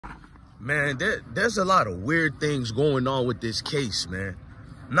Man, there's a lot of weird things going on with this case, man.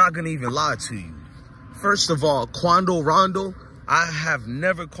 Not gonna even lie to you. First of all, Quando, Rondo, I have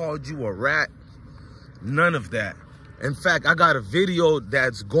never called you a rat. None of that. In fact, I got a video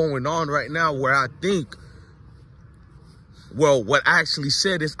that's going on right now where I think, well, what I actually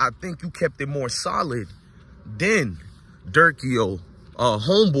said is I think you kept it more solid than Durkio,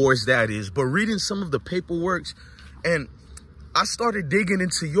 homeboys that is. But reading some of the paperworks, and I started digging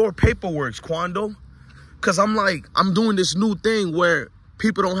into your paperworks, Quando, because I'm like, I'm doing this new thing where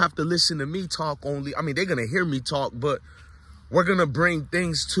people don't have to listen to me talk only. I mean, they're going to hear me talk, but we're going to bring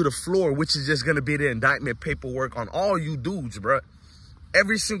things to the floor, which is just going to be the indictment paperwork on all you dudes, bro.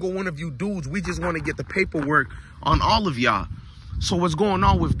 Every single one of you dudes, we just want to get the paperwork on all of y'all. So what's going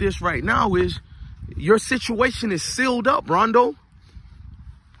on with this right now is your situation is sealed up, Rondo.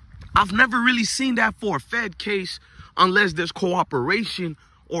 I've never really seen that for a Fed case unless there's cooperation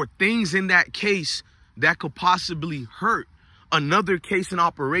or things in that case that could possibly hurt another case and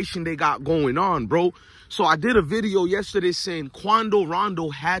operation they got going on, bro. So I did a video yesterday saying Quando Rondo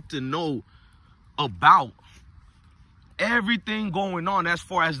had to know about everything going on as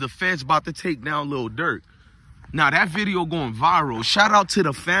far as the feds about to take down Lil Durk. Now that video going viral. Shout out to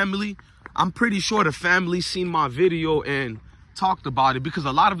the family. I'm pretty sure the family seen my video and talked about it, because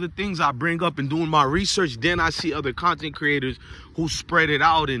a lot of the things I bring up and doing my research, then I see other content creators who spread it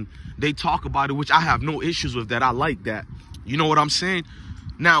out and they talk about it, which I have no issues with that. I like that. You know what I'm saying?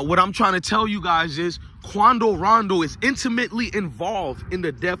 Now, what I'm trying to tell you guys is Quando Rondo is intimately involved in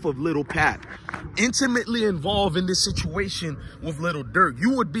the death of Little Pat. Intimately involved in this situation with Little Durk.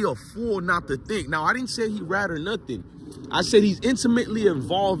 You would be a fool not to think. Now, I didn't say he rat or nothing. I said he's intimately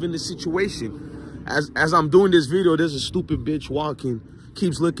involved in the situation. As I'm doing this video, there's a stupid bitch walking,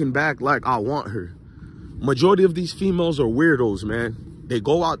 keeps looking back like I want her. Majority of these females are weirdos, man. They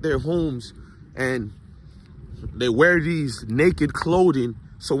go out their homes and they wear these naked clothing.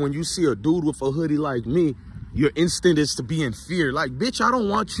 So when you see a dude with a hoodie like me, your instinct is to be in fear. Like, bitch, I don't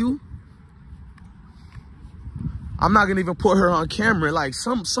want you. I'm not gonna even put her on camera. Like,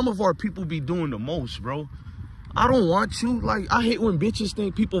 some of our people be doing the most, bro. I don't want you. Like, I hate when bitches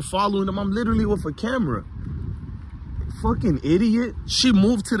think people following them. I'm literally with a camera. Fucking idiot. She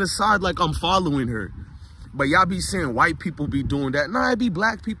moved to the side like I'm following her. But y'all be saying white people be doing that. Nah, it be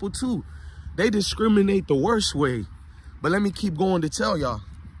black people too. They discriminate the worst way. But let me keep going to tell y'all.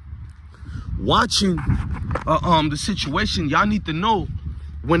 Watching the situation, y'all need to know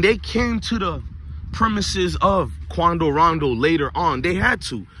when they came to the premises of Quando Rondo later on, they had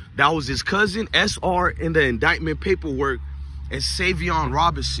to. That was his cousin, SR, in the indictment paperwork, and Savion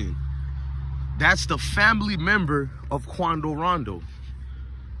Robinson. That's the family member of Quando Rondo.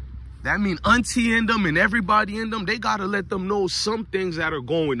 That means auntie in them and everybody in them, they got to let them know some things that are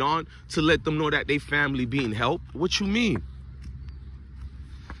going on to let them know that they family being helped. What you mean?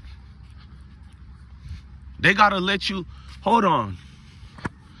 They got to let you, hold on.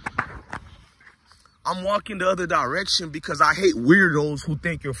 I'm walking the other direction because I hate weirdos who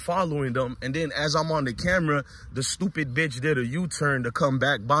think you're following them. And then as I'm on the camera, the stupid bitch did a U-turn to come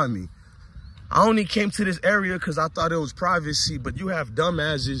back by me. I only came to this area because I thought it was privacy, but you have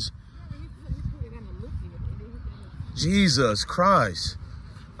dumbasses. Jesus Christ.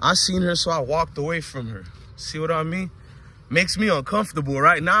 I seen her, so I walked away from her. See what I mean? Makes me uncomfortable.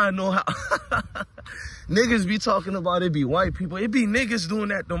 Right now I know how niggas be talking about it be white people. It be niggas doing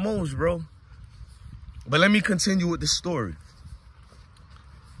that the most, bro. But let me continue with the story.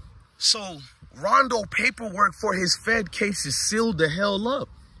 So, Rondo paperwork for his Fed case is sealed the hell up.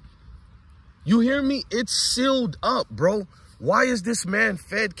 You hear me? It's sealed up, bro. Why is this man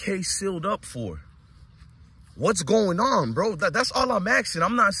Fed case sealed up for? What's going on, bro? That's all I'm asking.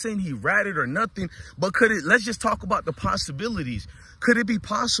 I'm not saying he ratted or nothing, but could it, let's just talk about the possibilities. Could it be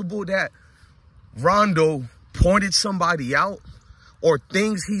possible that Rondo pointed somebody out, or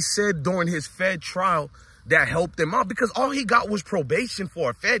things he said during his Fed trial that helped him out? Because all he got was probation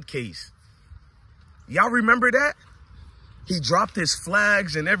for a Fed case. Y'all remember that? He dropped his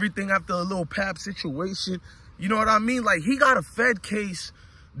flags and everything after a little pap situation. You know what I mean? Like, he got a Fed case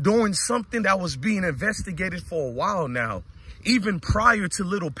doing something that was being investigated for a while now. Even prior to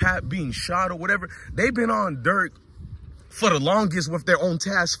Little Pat being shot or whatever, they've been on Durk for the longest with their own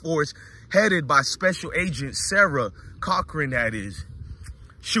task force headed by Special Agent Sarah Cochran, that is.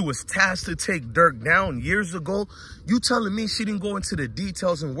 She was tasked to take Durk down years ago. You telling me she didn't go into the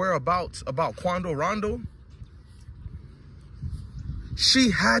details and whereabouts about Quando Rondo?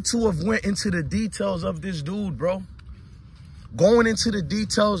 She had to have went into the details of this dude, bro. Going into the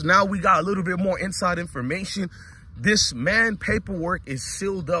details, now we got a little bit more inside information. This man paperwork is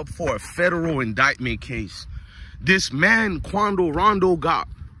sealed up for a federal indictment case. This man, Quando Rondo, got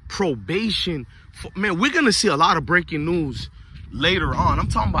probation. Man, we're going to see a lot of breaking news later on. I'm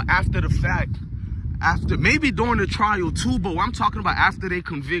talking about after the fact. After, maybe during the trial too, but I'm talking about after they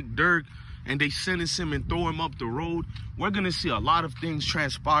convict Durk and they sentence him and throw him up the road. We're going to see a lot of things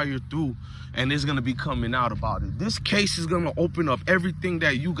transpire through, and it's going to be coming out about it. This case is going to open up everything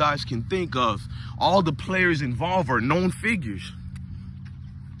that you guys can think of. All the players involved are known figures.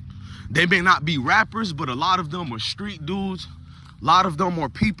 They may not be rappers, but a lot of them are street dudes. A lot of them are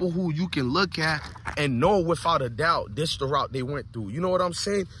people who you can look at and know without a doubt this the route they went through. You know what I'm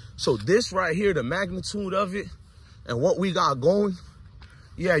saying? So this right here, the magnitude of it and what we got going,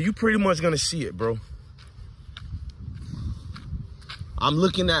 yeah, you pretty much gonna see it, bro. I'm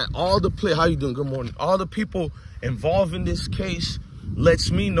looking at all the play. How you doing? Good morning. All the people involved in this case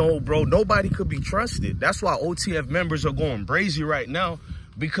lets me know, bro, nobody could be trusted. That's why OTF members are going crazy right now,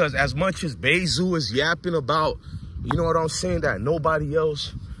 because as much as Bezu is yapping about, you know what I'm saying, that nobody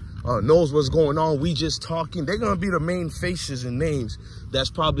else knows what's going on, we just talking, they're gonna be the main faces and names that's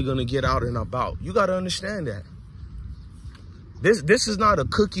probably gonna get out and about. You gotta understand that. This is not a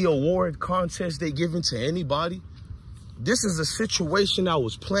cookie award contest they giving to anybody. This is a situation that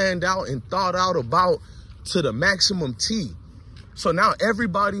was planned out and thought out about to the maximum T. So now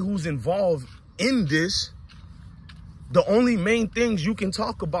everybody who's involved in this, the only main things you can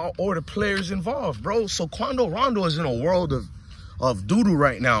talk about are the players involved, bro. So Quando Rondo is in a world of doo-doo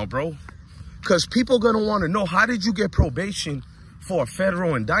right now, bro. Because people are going to want to know, how did you get probation for a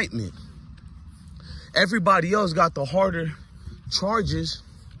federal indictment? Everybody else got the harder charges.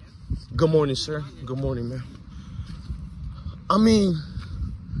 Good morning, sir. Good morning, man. I mean,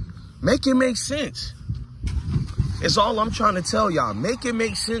 make it make sense. It's all I'm trying to tell y'all. Make it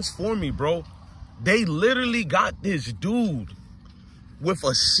make sense for me, bro. They literally got this dude with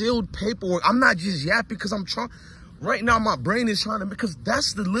a sealed paperwork. I'm not just yapping because I'm trying. Right now, my brain is trying to, because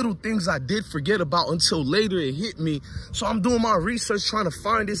that's the little things I did forget about until later it hit me. So I'm doing my research trying to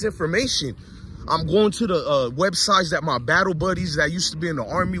find this information. I'm going to the websites that my battle buddies that used to be in the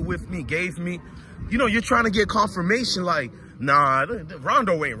army with me gave me. You know, you're trying to get confirmation like, nah,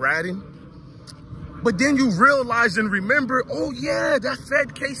 Rondo ain't ratting. But then you realize and remember, oh yeah, that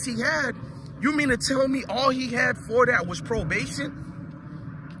Fed case he had. You mean to tell me all he had for that was probation?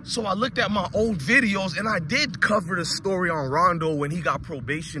 So I looked at my old videos and I did cover the story on Rondo when he got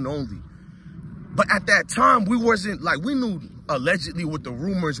probation only. But at that time, we wasn't like, we knew allegedly what the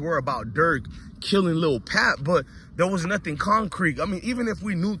rumors were about Durk killing Lil Pat, but there was nothing concrete. I mean, even if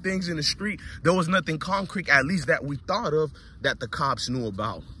we knew things in the street, there was nothing concrete, at least that we thought of, that the cops knew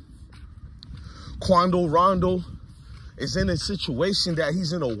about. Quando Rondo is in a situation that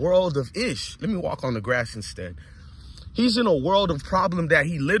he's in a world of ish. Let me walk on the grass instead. He's in a world of problem that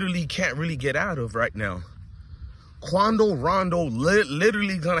he literally can't really get out of right now. Quando Rondo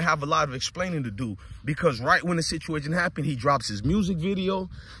literally gonna have a lot of explaining to do, because right when the situation happened, he drops his music video.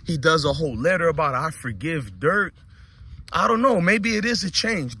 He does a whole letter about, I forgive Durk. I don't know, maybe it is a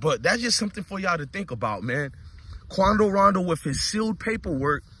change, but that's just something for y'all to think about, man. Quando Rondo with his sealed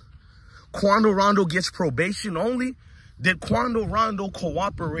paperwork. Quando Rondo gets probation only. Did Quando Rondo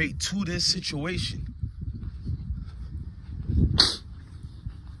cooperate to this situation?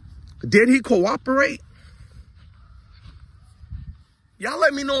 Did he cooperate? Y'all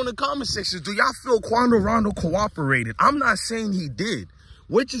let me know in the comment section. Do y'all feel Quando Rondo cooperated? I'm not saying he did.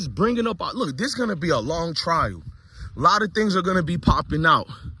 We're just bringing up, look, this is going to be a long trial. A lot of things are going to be popping out.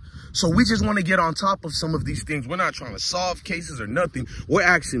 So we just want to get on top of some of these things. We're not trying to solve cases or nothing. We're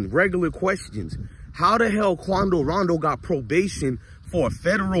asking regular questions. How the hell Quando Rondo got probation for a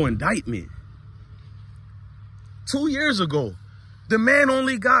federal indictment? 2 years ago, the man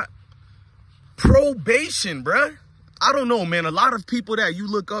only got probation, bruh. I don't know, man. A lot of people that you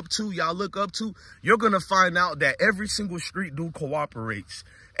look up to, y'all look up to, you're going to find out that every single street dude cooperates.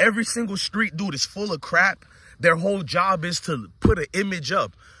 Every single street dude is full of crap. Their whole job is to put an image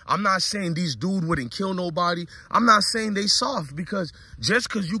up. I'm not saying these dudes wouldn't kill nobody. I'm not saying they soft, because just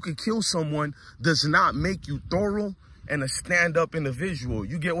because you could kill someone does not make you thorough and a stand-up individual.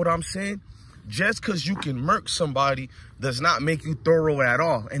 You get what I'm saying? Just because you can murk somebody does not make you thorough at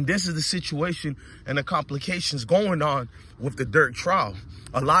all. And this is the situation and the complications going on with the Durk trial.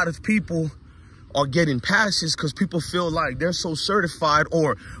 A lot of people are getting passes because people feel like they're so certified,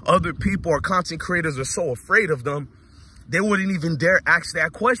 or other people or content creators are so afraid of them, they wouldn't even dare ask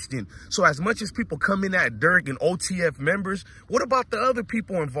that question. So as much as people come in at Durk and OTF members, what about the other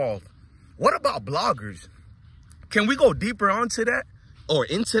people involved? What about bloggers? Can we go deeper onto that or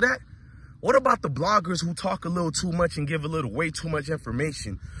into that? What about the bloggers who talk a little too much and give a little way too much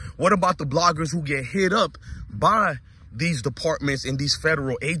information? What about the bloggers who get hit up by these departments and these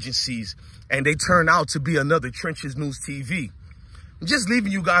federal agencies and they turn out to be another Trenches News TV? I'm just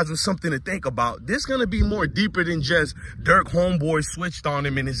leaving you guys with something to think about. This is going to be more deeper than just Durk homeboy switched on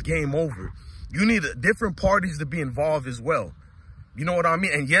him and it's game over. You need different parties to be involved as well. You know what I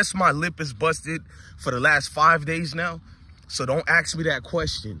mean? And yes, my lip is busted for the last 5 days now. So don't ask me that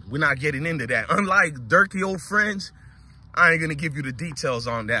question. We're not getting into that. Unlike Durky old friends, I ain't going to give you the details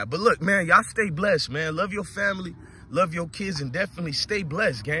on that. But look, man, y'all stay blessed, man. Love your family, love your kids, and definitely stay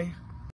blessed, gang.